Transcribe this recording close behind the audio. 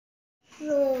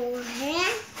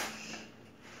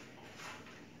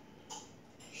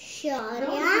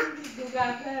Shaurya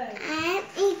and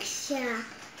Iksha.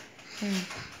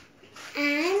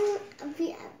 And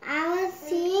I was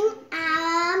seeing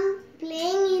I'm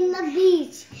playing in the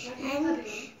beach, and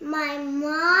my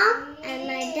mom and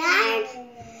my dad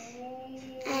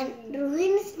and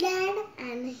Ruhin's dad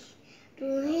and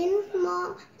Ruhin's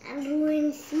mom and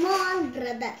Ruhin's small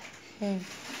brother and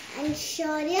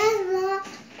Shaurya's mom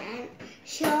and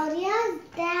Shaurya's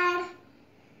dad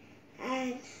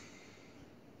and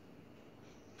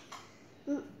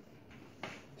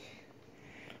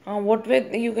what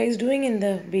were you guys doing in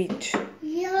the beach?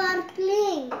 you are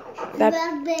playing. We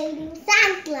are building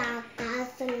sand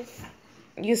castles.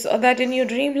 You saw that in your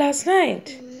dream last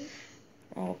night?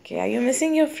 Okay. Are you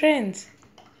missing your friends?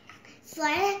 So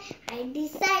I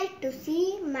decided to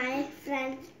see my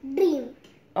friend's dream.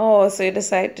 Oh, so you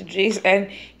decided to dream, and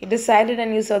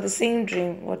you saw the same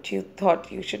dream, what you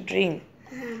thought you should dream.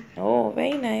 Oh,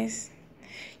 very nice.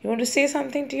 You want to say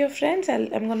something to your friends? I'm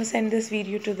going to send this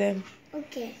video to them.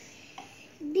 Okay.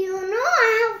 Do you know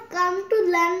I have come to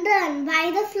London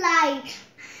by the flight,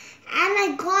 and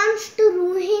I gone to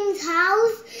Ruhin's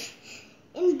house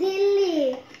in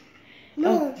Delhi.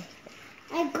 No,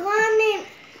 I gone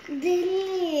in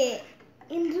Delhi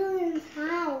in Ruhin's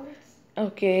house.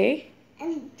 Okay.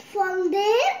 And from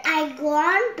there I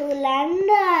gone to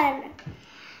London,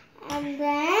 and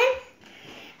then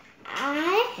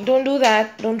Don't do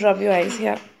that. Don't rub your eyes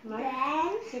here.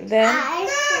 Then I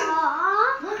saw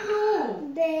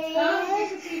there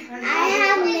I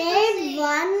have made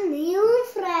one new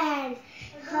friend.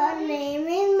 Her name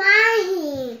is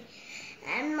Mahi,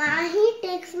 and Mahi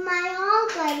takes my all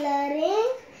coloring.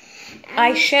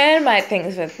 I share my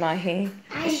things with Mahi.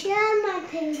 I share my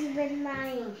things with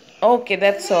Mahi. Okay,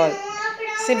 that's all.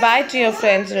 Say bye to your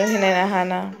friends, Ruhin and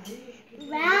Ahana.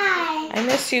 Bye. I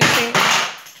miss you.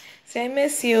 Say I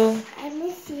miss you. I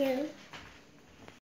miss you.